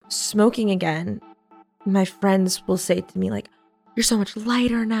smoking again, my friends will say to me like, you're so much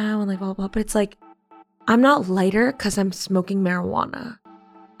lighter now and like blah, blah, blah. But it's like, I'm not lighter because I'm smoking marijuana.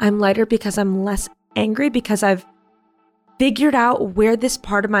 I'm lighter because I'm less angry because I've figured out where this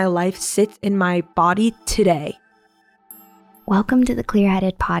part of my life sits in my body today. Welcome to the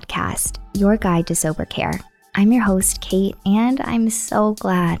Clear-Headed Podcast, your guide to sober care. I'm your host, Kate, and I'm so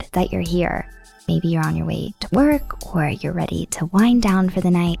glad that you're here. Maybe you're on your way to work or you're ready to wind down for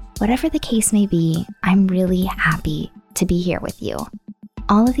the night. Whatever the case may be, I'm really happy to be here with you.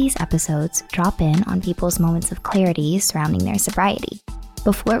 All of these episodes drop in on people's moments of clarity surrounding their sobriety.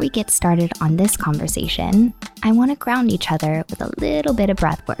 Before we get started on this conversation, I want to ground each other with a little bit of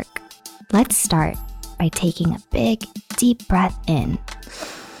breath work. Let's start by taking a big, deep breath in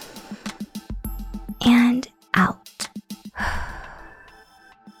and out.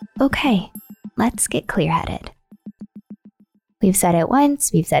 Okay, let's get clear-headed. We've said it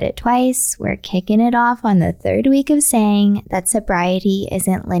once, we've said it twice. We're kicking it off on the third week of saying that sobriety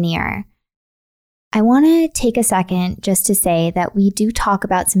isn't linear. I want to take a second just to say that we do talk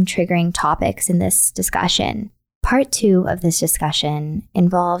about some triggering topics in this discussion. Part 2 of this discussion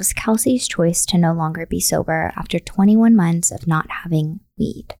involves Kelsey's choice to no longer be sober after 21 months of not having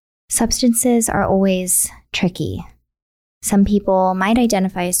weed. Substances are always tricky. Some people might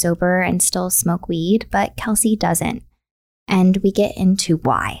identify as sober and still smoke weed, but Kelsey doesn't. And we get into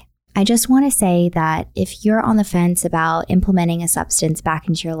why. I just want to say that if you're on the fence about implementing a substance back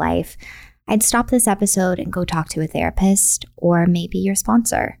into your life, I'd stop this episode and go talk to a therapist or maybe your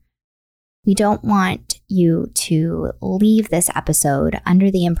sponsor. We don't want you to leave this episode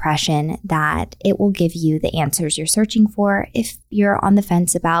under the impression that it will give you the answers you're searching for if you're on the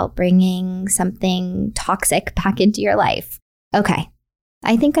fence about bringing something toxic back into your life. Okay,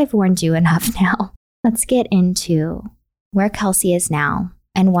 I think I've warned you enough now. Let's get into where Kelsey is now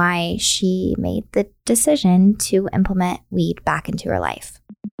and why she made the decision to implement weed back into her life.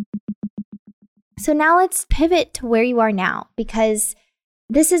 So now let's pivot to where you are now, because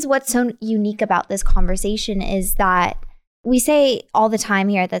this is what's so unique about this conversation is that we say all the time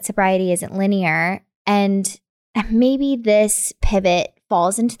here that sobriety isn't linear, and maybe this pivot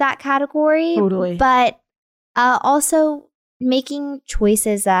falls into that category. Totally. But also making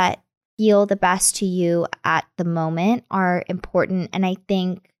choices that feel the best to you at the moment are important. And I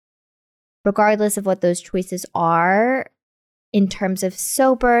think regardless of what those choices are, in terms of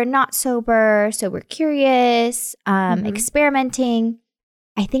sober, not sober, sober curious, experimenting,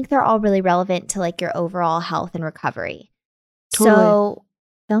 I think they're all really relevant to like your overall health and recovery. Totally. So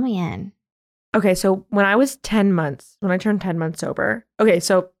fill me in. Okay, so when I turned 10 months sober, okay,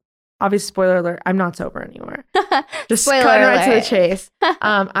 so obvious spoiler alert, I'm not sober anymore. Just cutting right to the chase.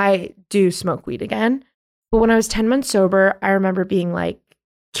 I do smoke weed again. But when I was 10 months sober, I remember being like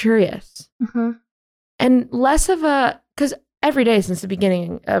curious. Mm-hmm. And less of because every day since the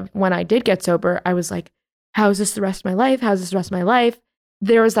beginning of when I did get sober, I was like, how is this the rest of my life? How's this the rest of my life?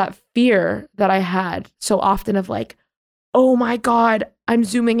 There was that fear that I had so often of like, oh my God, I'm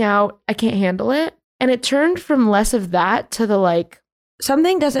zooming out. I can't handle it. And it turned from less of that to the like,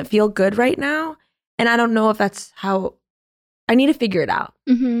 something doesn't feel good right now. And I don't know if that's how I need to figure it out.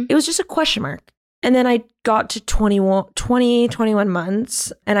 Mm-hmm. It was just a question mark. And then I got to 21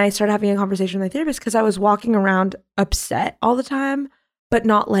 months and I started having a conversation with my therapist because I was walking around upset all the time, but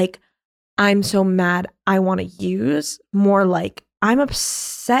not like, I'm so mad, I want to use. More like, I'm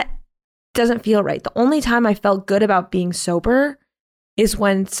upset, doesn't feel right. The only time I felt good about being sober is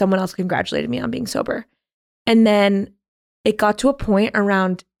when someone else congratulated me on being sober. And then it got to a point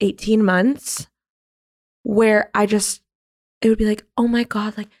around 18 months where it would be like, oh my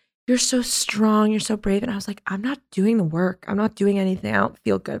God, like, you're so strong, you're so brave. And I was like, I'm not doing the work. I'm not doing anything. I don't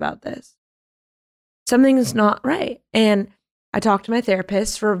feel good about this. Something's not right. And I talked to my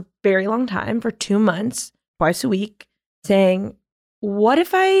therapist for a very long time, for 2 months, twice a week, saying, what if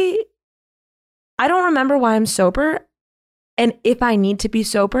I don't remember why I'm sober, and if I need to be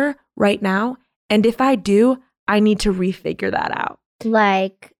sober right now, and if I do, I need to refigure that out.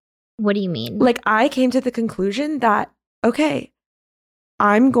 Like, what do you mean? Like, I came to the conclusion that, okay,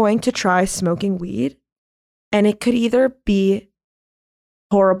 I'm going to try smoking weed, and it could either be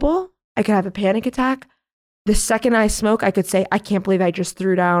horrible, I could have a panic attack. The second I smoke, I could say, I can't believe I just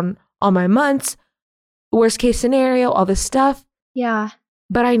threw down all my months. Worst case scenario, all this stuff. Yeah.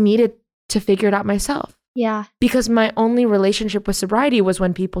 But I needed to figure it out myself. Yeah. Because my only relationship with sobriety was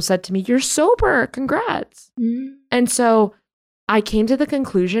when people said to me, you're sober, congrats. Mm. And so I came to the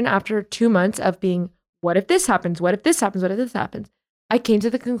conclusion after 2 months of being, what if this happens? What if this happens? What if this happens? I came to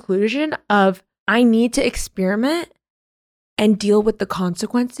the conclusion of I need to experiment and deal with the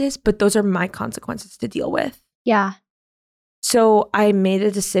consequences, but those are my consequences to deal with. Yeah. So I made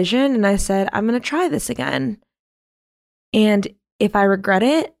a decision and I said, I'm going to try this again. And if I regret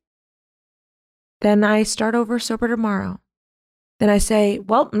it, then I start over sober tomorrow. Then I say,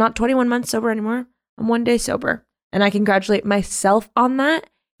 well, I'm not 21 months sober anymore. I'm 1 day sober. And I congratulate myself on that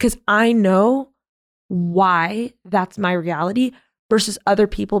because I know why that's my reality versus other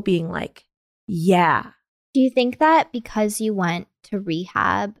people being like, yeah. Do you think that because you went to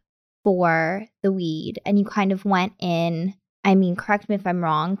rehab for the weed and you kind of went in, I mean, correct me if I'm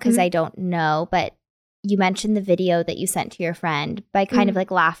wrong because I don't know, but you mentioned the video that you sent to your friend by kind of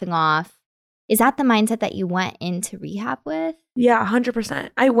like laughing off. Is that the mindset that you went into rehab with? Yeah,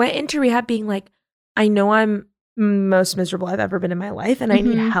 100%. I went into rehab being like, I know I'm most miserable I've ever been in my life and I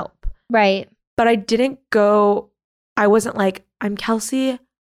need help. Right. But I didn't go, I wasn't like, I'm Kelsey,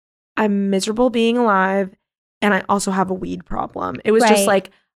 I'm miserable being alive, and I also have a weed problem. It was just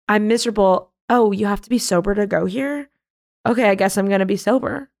like, I'm miserable. Oh, you have to be sober to go here? Okay, I guess I'm going to be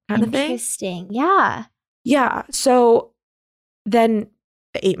sober kind of thing. Interesting. Yeah. Yeah. So then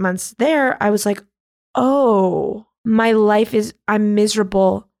 8 months there, I was like, oh, my life is, I'm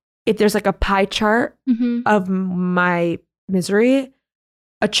miserable. If there's like a pie chart of my misery,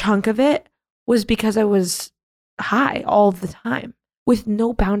 a chunk of it was because I was high all the time with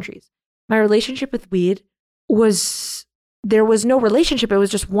no boundaries. My relationship with weed was, there was no relationship. It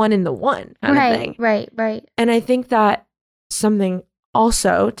was just one in the one kind of thing. Right. And I think that something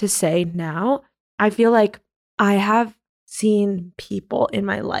also to say now, I feel like I have seen people in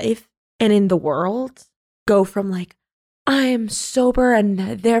my life and in the world go from like, I'm sober and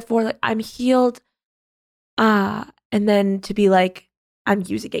therefore like I'm healed. And then to be like, I'm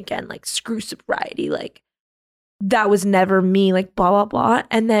using again, like screw sobriety. Like that was never me, like blah, blah, blah.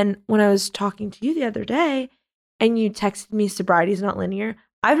 And then when I was talking to you the other day and you texted me sobriety is not linear.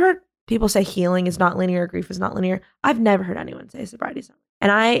 I've heard people say healing is not linear, grief is not linear. I've never heard anyone say sobriety is not linear.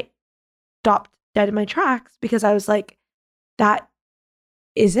 And I stopped dead in my tracks because I was like, that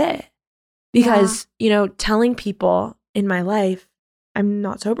is it. Because, you know, telling people in my life, I'm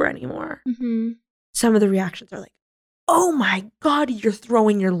not sober anymore. Some of the reactions are like, oh my God, you're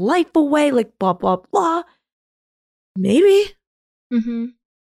throwing your life away, like blah, blah, blah. Maybe.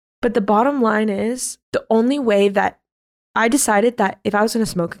 But the bottom line is the only way that I decided that if I was going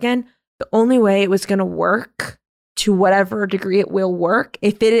to smoke again, the only way it was going to work to whatever degree it will work,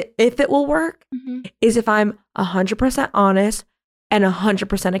 if it will work, is if I'm 100% honest and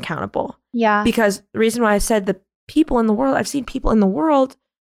 100% accountable. Yeah. Because the reason why I said the people in the world, I've seen people in the world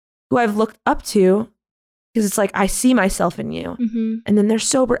who I've looked up to because it's like, I see myself in you. And then they're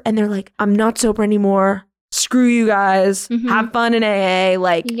sober and they're like, I'm not sober anymore. Screw you guys. Have fun in AA.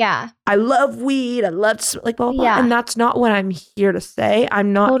 Like, I love weed. I love like blah, blah, blah. And that's not what I'm here to say.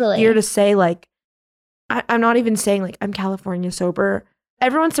 I'm not here to say like, I'm not even saying like I'm California sober.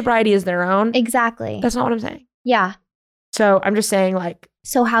 Everyone's sobriety is their own. Exactly. That's not what I'm saying. Yeah. So I'm just saying like.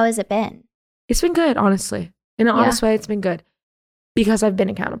 So how has it been? It's been good, honestly. In an honest way, it's been good because I've been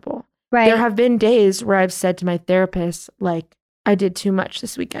accountable. Right. There have been days where I've said to my therapist, like, I did too much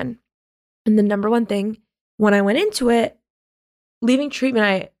this weekend. And the number one thing when I went into it, leaving treatment,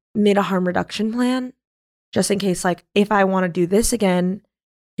 I made a harm reduction plan just in case, like, if I want to do this again,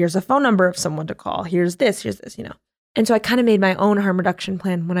 here's a phone number of someone to call. Here's this, you know. And so I kind of made my own harm reduction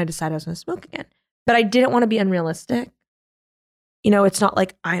plan when I decided I was going to smoke again. But I didn't want to be unrealistic. You know, it's not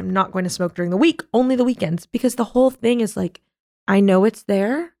like I'm not going to smoke during the week, only the weekends, because the whole thing is like, I know it's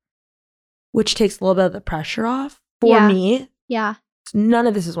there, which takes a little bit of the pressure off for me. Yeah. None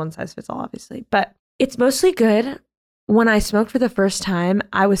of this is one size fits all, obviously, but it's mostly good. When I smoked for the first time,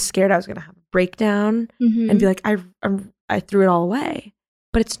 I was scared I was going to have a breakdown and be like, I threw it all away,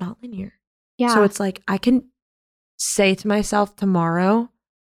 but it's not linear. Yeah. So it's like, I can say to myself tomorrow,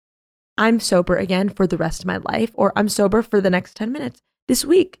 I'm sober again for the rest of my life, or I'm sober for the next 10 minutes. This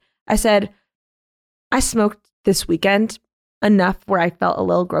week, I said, I smoked this weekend enough where I felt a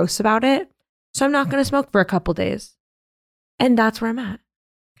little gross about it. So I'm not going to smoke for a couple days. And that's where I'm at.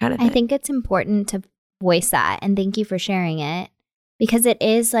 Kind of thing. I think it's important to voice that. And thank you for sharing it. Because it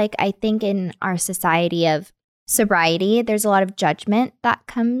is like, I think in our society of sobriety, there's a lot of judgment that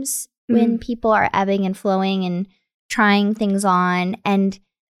comes when people are ebbing and flowing and trying things on. And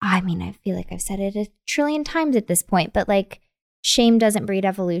I mean, I feel like I've said it 1 trillion times at this point, but like shame doesn't breed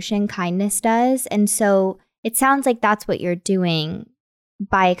evolution, kindness does. And so it sounds like that's what you're doing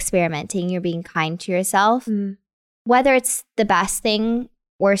by experimenting. You're being kind to yourself. Whether it's the best thing,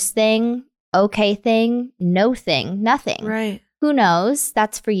 worst thing, okay thing, no thing, nothing. Right. Who knows?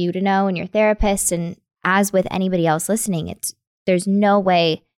 That's for you to know and your therapist and as with anybody else listening, there's no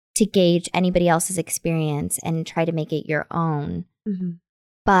way to gauge anybody else's experience and try to make it your own. Mm-hmm.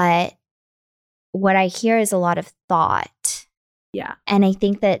 But what I hear is a lot of thought. Yeah. And I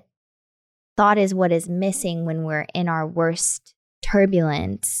think that thought is what is missing when we're in our worst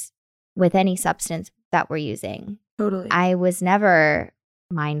turbulence with any substance that we're using. Totally. I was never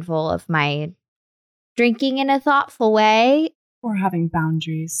mindful of my drinking in a thoughtful way. Or having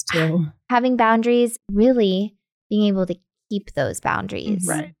boundaries too. Having boundaries, really being able to keep those boundaries.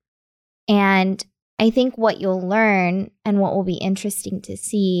 Right. And I think what you'll learn and what will be interesting to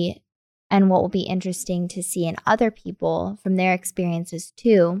see and what will be interesting to see in other people from their experiences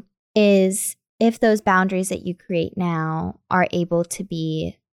too is if those boundaries that you create now are able to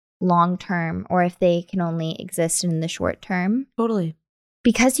be long-term or if they can only exist in the short term. Totally.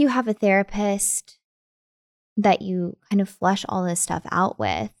 Because you have a therapist that you kind of flesh all this stuff out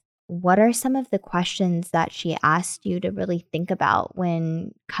with, what are some of the questions that she asked you to really think about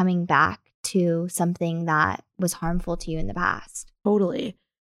when coming back to something that was harmful to you in the past? Totally.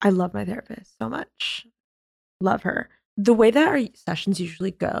 I love my therapist so much. Love her. The way that our sessions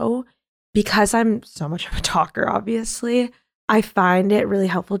usually go, because I'm so much of a talker, obviously, I find it really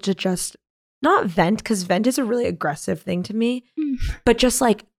helpful to just not vent, because vent is a really aggressive thing to me, but just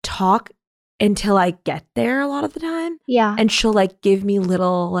like talk until I get there a lot of the time. Yeah. And she'll like give me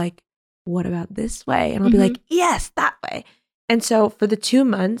little like, what about this way? And I'll be like, yes, that way. And so for the 2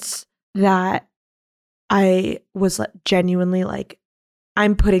 months that I was like, genuinely like,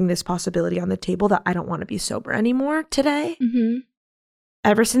 I'm putting this possibility on the table that I don't want to be sober anymore today.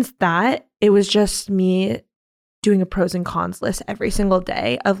 Ever since that, it was just me doing a pros and cons list every single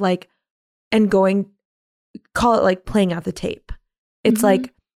day of like, and going, call it like playing out the tape. It's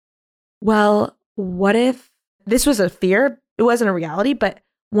like, well, what if this was a fear? It wasn't a reality, but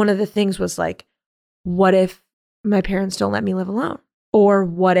one of the things was like, what if my parents don't let me live alone? Or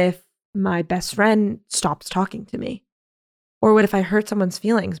what if my best friend stops talking to me? Or what if I hurt someone's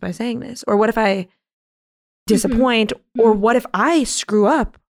feelings by saying this? Or what if I disappoint? Or what if I screw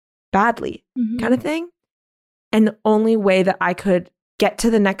up badly? Kind of thing. And the only way that I could get to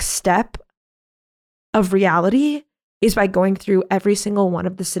the next step of reality is by going through every single one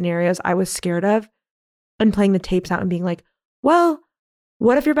of the scenarios I was scared of and playing the tapes out and being like, well,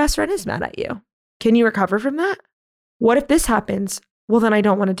 what if your best friend is mad at you? Can you recover from that? What if this happens? Well, then I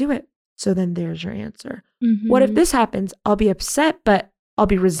don't want to do it. So then there's your answer. What if this happens? I'll be upset, but I'll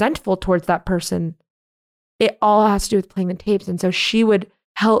be resentful towards that person. It all has to do with playing the tapes. And so she would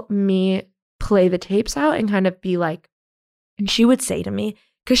help me play the tapes out and kind of be like, and she would say to me,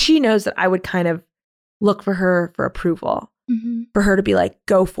 because she knows that I would kind of look for her for approval, for her to be like,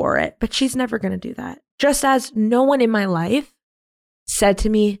 go for it. But she's never going to do that. Just as no one in my life said to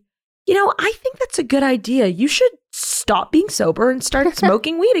me, you know, I think that's a good idea. You should stop being sober and start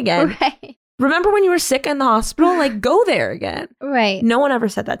smoking weed again. Right. Remember when you were sick in the hospital? Like, go there again. Right. No one ever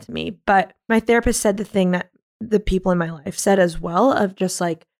said that to me. But my therapist said the thing that the people in my life said as well, of just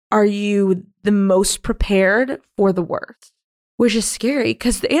like, are you the most prepared for the worst? Which is scary,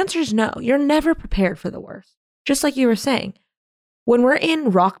 because the answer is no. You're never prepared for the worst. Just like you were saying, when we're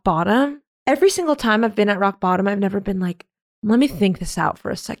in rock bottom, every single time I've been at rock bottom, I've never been like, let me think this out for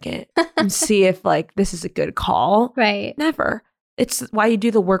a second and see if like this is a good call. Right. Never. It's why you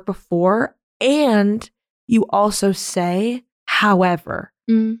do the work before, and you also say, however,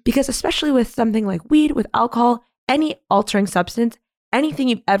 because especially with something like weed, with alcohol, any altering substance, anything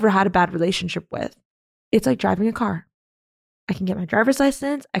you've ever had a bad relationship with, it's like driving a car. I can get my driver's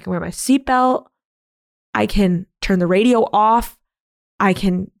license. I can wear my seatbelt. I can turn the radio off. I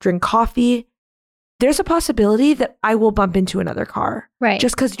can drink coffee. There's a possibility that I will bump into another car. Right.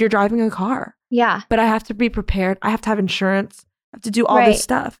 Just because you're driving a car. Yeah. But I have to be prepared. I have to have insurance. I have to do all this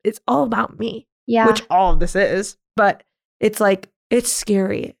stuff. It's all about me. Yeah. Which all of this is. But it's like, it's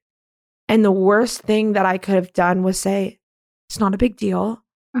scary. And the worst thing that I could have done was say, it's not a big deal.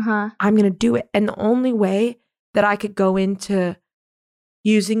 I'm going to do it. And the only way that I could go into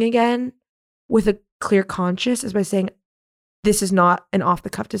using again with a clear conscience is by saying, this is not an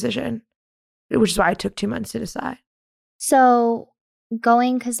off-the-cuff decision, which is why I took 2 months to decide. So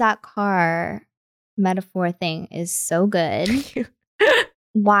going, because that car metaphor thing is so good.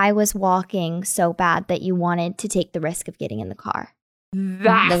 Why was walking so bad that you wanted to take the risk of getting in the car?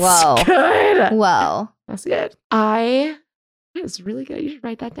 That's good. Whoa. That's good. It's really good. You should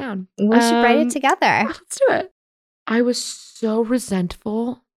write that down. We should write it together. Let's do it. I was so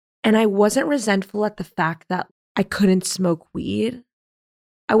resentful, and I wasn't resentful at the fact that I couldn't smoke weed.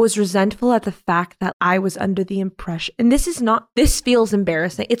 I was resentful at the fact that I was under the impression, and this feels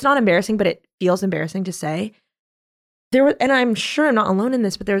embarrassing. It's not embarrassing, but it feels embarrassing to say. And I'm sure I'm not alone in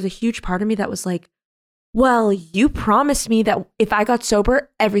this, but there was a huge part of me that was like, well, you promised me that if I got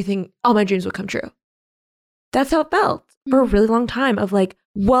sober, all my dreams would come true. That's how it felt for a really long time of like,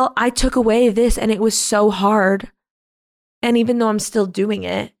 well, I took away this and it was so hard. And even though I'm still doing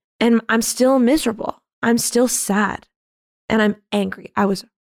it and I'm still miserable, I'm still sad and I'm angry. I was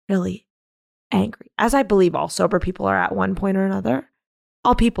really angry, as I believe all sober people are at one point or another.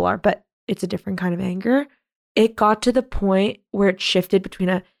 All people are, but it's a different kind of anger. It got to the point where it shifted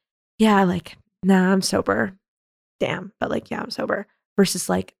between nah, I'm sober. Damn, but like, yeah, I'm sober. Versus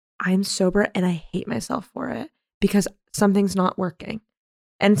like, I'm sober and I hate myself for it because something's not working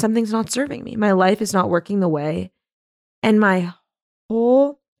and something's not serving me. My life is not working the way. And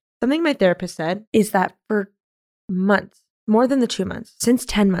something my therapist said is that for months, more than the 2 months, since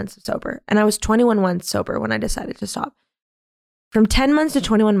 10 months of sober, and I was 21 months sober when I decided to stop. From 10 months to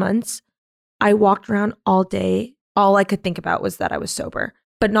 21 months, I walked around all day. All I could think about was that I was sober,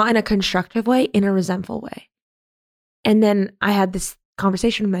 but not in a constructive way, in a resentful way. And then I had this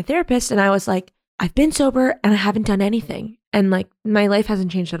conversation with my therapist and I was like, I've been sober and I haven't done anything. And like my life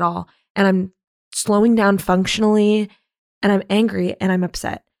hasn't changed at all. And I'm slowing down functionally and I'm angry and I'm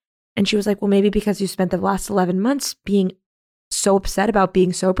upset. And she was like, well, maybe because you spent the last 11 months being so upset about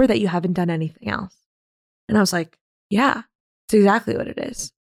being sober that you haven't done anything else. And I was like, yeah, it's exactly what it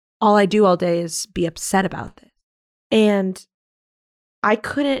is. All I do all day is be upset about this. And I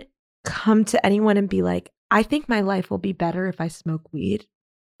couldn't come to anyone and be like, I think my life will be better if I smoke weed.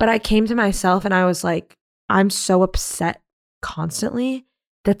 But I came to myself and I was like, I'm so upset constantly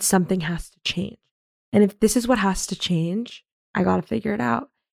that something has to change. And if this is what has to change, I got to figure it out.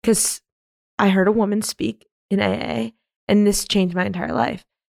 Because I heard a woman speak in AA and this changed my entire life.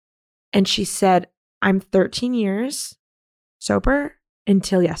 And she said, I'm 13 years sober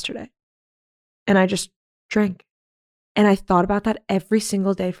until yesterday. And I just drank. And I thought about that every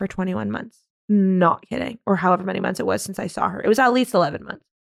single day for 21 months. Not kidding. Or however many months it was since I saw her. It was at least 11 months.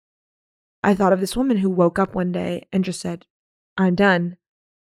 I thought of this woman who woke up one day and just said, I'm done.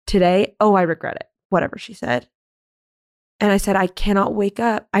 Today, I regret it. Whatever she said. And I said, I cannot wake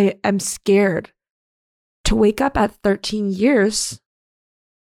up. I am scared to wake up at 13 years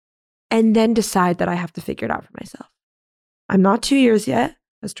and then decide that I have to figure it out for myself. I'm not 2 years yet. I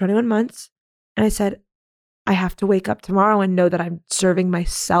was 21 months. And I said, I have to wake up tomorrow and know that I'm serving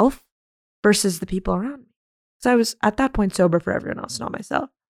myself versus the people around me. So I was at that point sober for everyone else, not myself.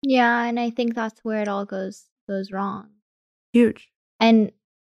 Yeah, and I think that's where it all goes wrong. Huge. And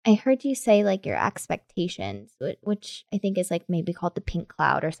I heard you say like your expectations, which I think is like maybe called the pink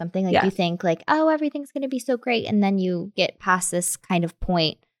cloud or something. Like you think like, oh, everything's going to be so great. And then you get past this kind of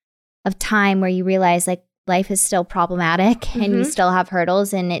point of time where you realize like life is still problematic and you still have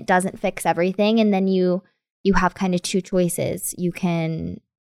hurdles and it doesn't fix everything. And then you have kind of two choices. You can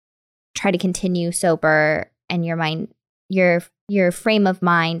try to continue sober and your mind, your frame of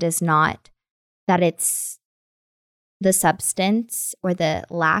mind is not that it's the substance or the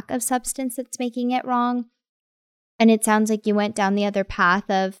lack of substance that's making it wrong. And it sounds like you went down the other path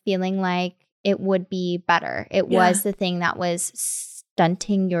of feeling like it would be better. It was the thing that was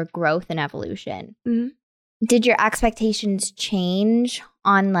stunting your growth and evolution. Mm-hmm. Did your expectations change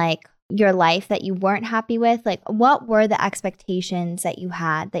on like your life that you weren't happy with? Like what were the expectations that you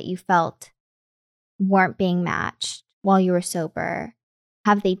had that you felt weren't being matched while you were sober?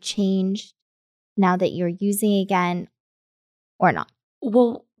 Have they changed now that you're using again or not?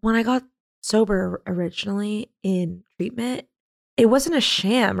 Well, when I got sober originally in treatment, it wasn't a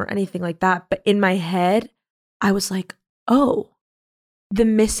sham or anything like that. But in my head, I was like, oh, the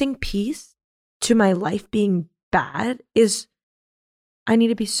missing piece to my life being bad is I need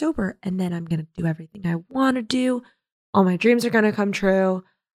to be sober and then I'm going to do everything I want to do. All my dreams are going to come true.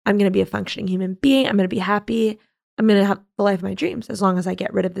 I'm going to be a functioning human being. I'm going to be happy. I'm going to have the life of my dreams as long as I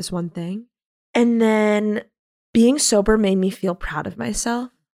get rid of this one thing. And then being sober made me feel proud of myself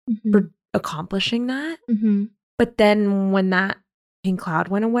for accomplishing that. Mm-hmm. But then when that pink cloud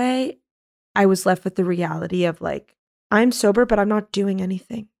went away, I was left with the reality of like, I'm sober, but I'm not doing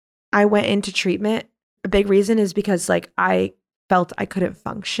anything. I went into treatment. A big reason is because like I felt I couldn't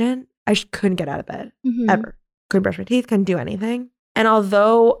function. I couldn't get out of bed ever. Couldn't brush my teeth, couldn't do anything. And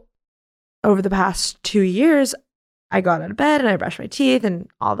although over the past 2 years, I got out of bed and I brushed my teeth and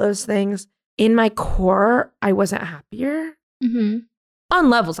all those things, in my core, I wasn't happier. Mm-hmm. On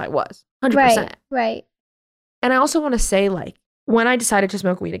levels, I was 100%. Right. And I also want to say, like, when I decided to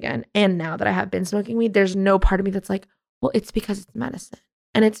smoke weed again, and now that I have been smoking weed, there's no part of me that's like, well, it's because it's medicine.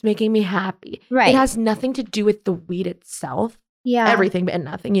 and it's making me happy. Right. It has nothing to do with the weed itself. Yeah. Everything but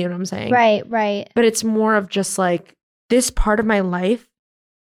nothing. You know what I'm saying? Right. But it's more of just like this part of my life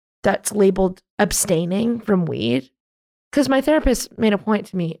that's labeled abstaining from weed. Because my therapist made a point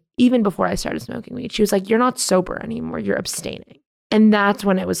to me, even before I started smoking weed, she was like, you're not sober anymore, you're abstaining. And that's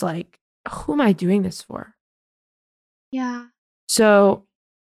when it was like, who am I doing this for? Yeah. So,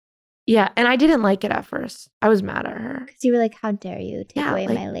 yeah. And I didn't like it at first. I was mad at her. Because you were like, how dare you take away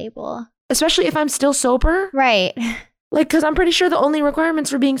my label? Especially if I'm still sober. Right. Like, because I'm pretty sure the only requirements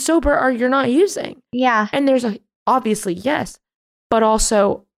for being sober are you're not using. Yeah. And there's obviously, yes. But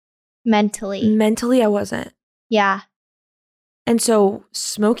also. Mentally, I wasn't. Yeah. And so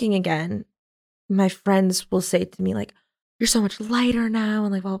smoking again, my friends will say to me like, you're so much lighter now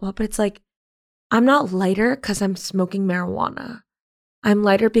and like blah, blah, blah. But it's like, I'm not lighter because I'm smoking marijuana. I'm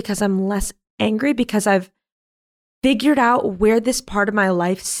lighter because I'm less angry because I've figured out where this part of my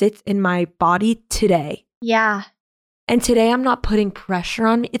life sits in my body today. Yeah. And today I'm not putting pressure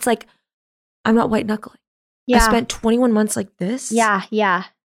on me. It's like, I'm not white knuckling. Yeah. I spent 21 months like this. Yeah.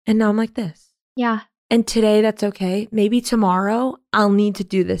 And now I'm like this. Yeah. And today that's okay. Maybe tomorrow I'll need to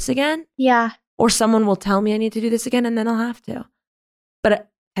do this again. Yeah. Or someone will tell me I need to do this again and then I'll have to. But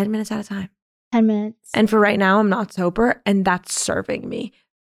 10 minutes at a time. 10 minutes. And for right now, I'm not sober and that's serving me.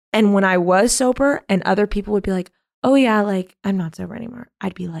 And when I was sober and other people would be like, oh yeah, like I'm not sober anymore.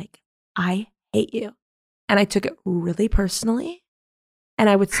 I'd be like, I hate you. And I took it really personally. And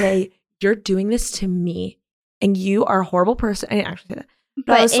I would say, you're doing this to me and you are a horrible person. I didn't actually say that.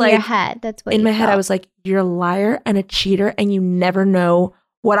 But I was in like, your head, that's what in you my head, I was like, you're a liar and a cheater and you never know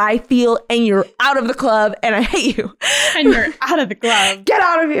what I feel and you're out of the club and I hate you. And you're out of the club. Get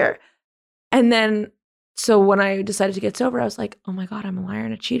out of here. And then, so when I decided to get sober, I was like, oh my God, I'm a liar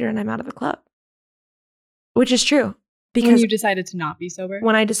and a cheater and I'm out of the club. Which is true. Because when you decided to not be sober?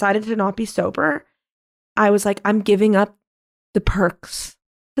 When I decided to not be sober, I was like, I'm giving up the perks.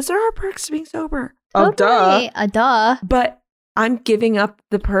 Because there are perks to being sober. Totally. Duh. But I'm giving up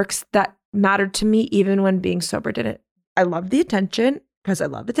the perks that mattered to me even when being sober didn't. I love the attention because I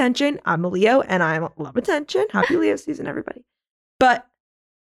love attention. I'm a Leo and I love attention. Happy Leo season, everybody. But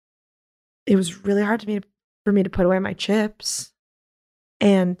it was really hard for me to put away my chips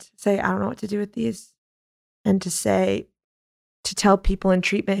and say, I don't know what to do with these. And to tell people in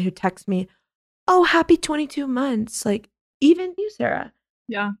treatment who text me, oh, happy 22 months. Like, even you, Sarah.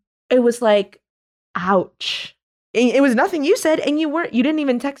 Yeah. It was like, ouch. It was nothing you said, and you didn't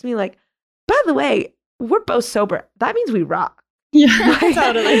even text me like, by the way, we're both sober. That means we rock. Yeah,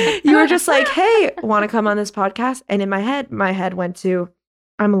 totally. You were just like, hey, want to come on this podcast? And in my head went to,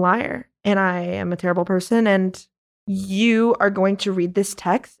 I'm a liar and I am a terrible person. And you are going to read this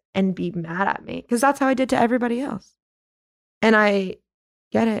text and be mad at me because that's how I did to everybody else. And I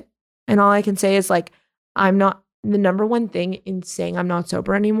get it. And all I can say is like, I'm not the number one thing in saying I'm not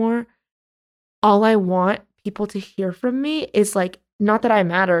sober anymore. All I want people to hear from me is like, not that I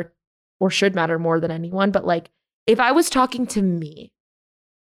matter or should matter more than anyone, but like if I was talking to me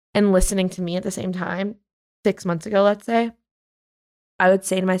and listening to me at the same time 6 months ago, let's say, I would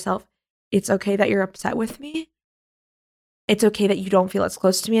say to myself, it's okay that you're upset with me. It's okay that you don't feel as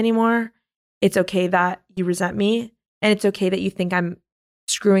close to me anymore. It's okay that you resent me. And it's okay that you think I'm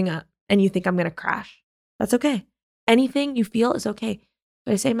screwing up and you think I'm going to crash. That's okay. Anything you feel is okay.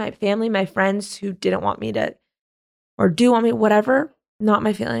 So I say my family, my friends who didn't want me to or do want me, whatever, not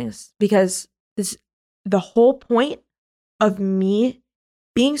my feelings. Because the whole point of me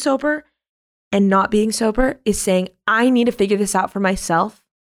being sober and not being sober is saying I need to figure this out for myself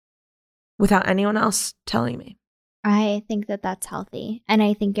without anyone else telling me. I think that that's healthy. And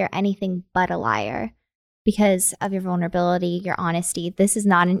I think you're anything but a liar because of your vulnerability, your honesty. This is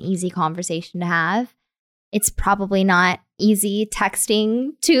not an easy conversation to have. It's probably not easy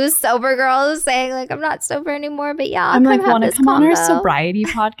texting two sober girls saying like, I'm not sober anymore, but yeah, I'm like, want to come on our sobriety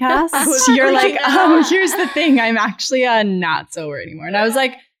podcast? You're like, here's the thing. I'm actually not sober anymore. And I was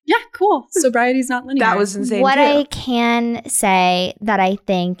like, yeah, cool. Sobriety's not linear. That was insane. What too. I can say that I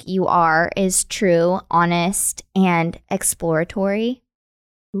think you are is true, honest, and exploratory.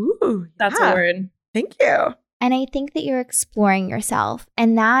 Ooh, that's a word. Thank you. And I think that you're exploring yourself.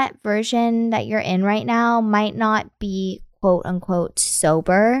 And that version that you're in right now might not be quote unquote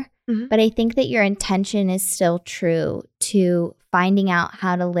sober, but I think that your intention is still true to finding out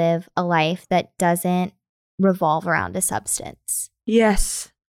how to live a life that doesn't revolve around a substance.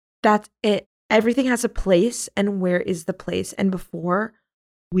 Yes, that's it. Everything has a place, and where is the place? And before,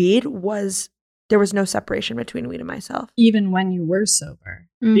 there was no separation between weed and myself. Even when you were sober.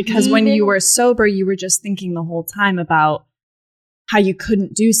 Because when you were sober, you were just thinking the whole time about how you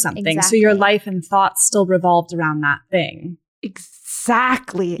couldn't do something. Exactly. So your life and thoughts still revolved around that thing.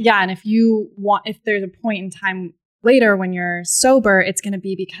 Exactly. Yeah. And if there's a point in time later when you're sober, it's going to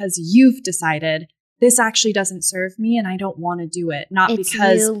be because you've decided this actually doesn't serve me and I don't want to do it. Not It's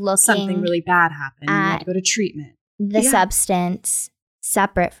because you looking something really bad happened. You have to go to treatment. The substance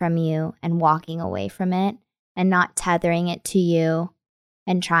separate from you and walking away from it and not tethering it to you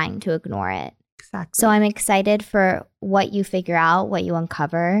and trying to ignore it. Exactly. So I'm excited for what you figure out, what you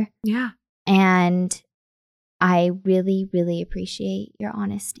uncover. Yeah. And I really, really appreciate your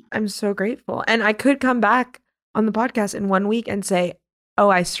honesty. I'm so grateful. And I could come back on the podcast in 1 week and say, oh,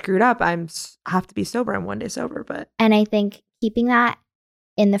 I screwed up. I have to be sober. I'm 1 day sober. And I think keeping that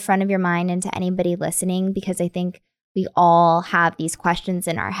in the front of your mind and to anybody listening, because I think we all have these questions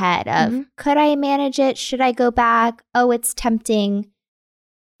in our head of, could I manage it? Should I go back? Oh, it's tempting.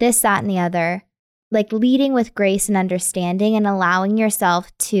 This, that, and the other. Like leading with grace and understanding and allowing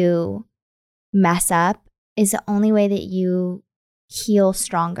yourself to mess up is the only way that you heal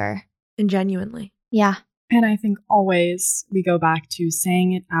stronger. And genuinely. Yeah. And I think always we go back to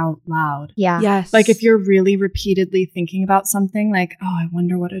saying it out loud. Yeah. Yes. Like if you're really repeatedly thinking about something like, oh, I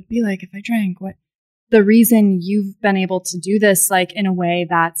wonder what it'd be like if I drank. What the reason you've been able to do this, like in a way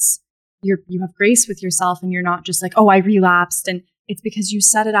that's you have grace with yourself and you're not just like, oh, I relapsed. And it's because you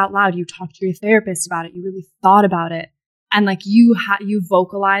said it out loud. You talked to your therapist about it. You really thought about it. And like you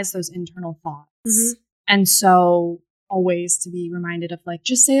vocalize those internal thoughts. Mm-hmm. And so always to be reminded of like,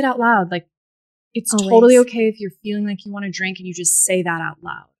 just say it out loud. Like it's always totally okay if you're feeling like you want to drink and you just say that out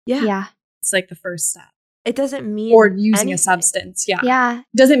loud. Yeah. Yeah. It's like the first step. It doesn't mean or using anything. A substance. Yeah. Yeah.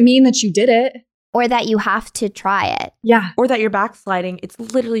 Doesn't mean that you did it. Or that you have to try it. Yeah. Or that you're backsliding. It's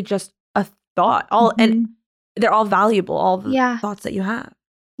literally just a thought. And they're all valuable, all the thoughts that you have.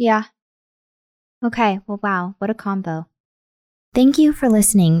 Yeah. Okay. Well, wow. What a combo. Thank you for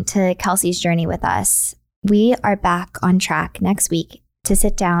listening to Kelsey's journey with us. We are back on track next week to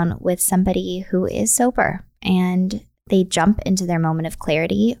sit down with somebody who is sober and they jump into their moment of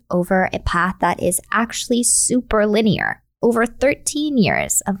clarity over a path that is actually super linear, over 13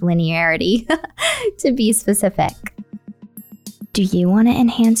 years of linearity to be specific. Do you want to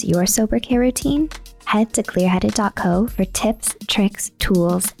enhance your sober care routine? Head to clearheaded.co for tips, tricks,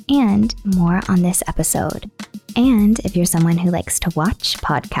 tools, and more on this episode. And if you're someone who likes to watch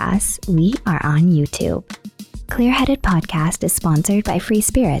podcasts, we are on YouTube. Clearheaded Podcast is sponsored by Free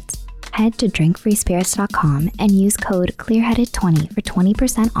Spirits. Head to drinkfreespirits.com and use code clearheaded20 for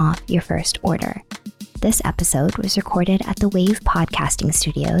 20% off your first order. This episode was recorded at the Wave Podcasting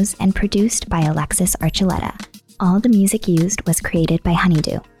Studios and produced by Alexis Archuleta. All the music used was created by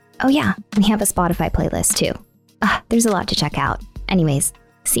Honeydew. Oh yeah, we have a Spotify playlist too. There's a lot to check out. Anyways,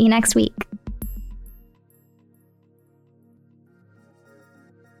 see you next week.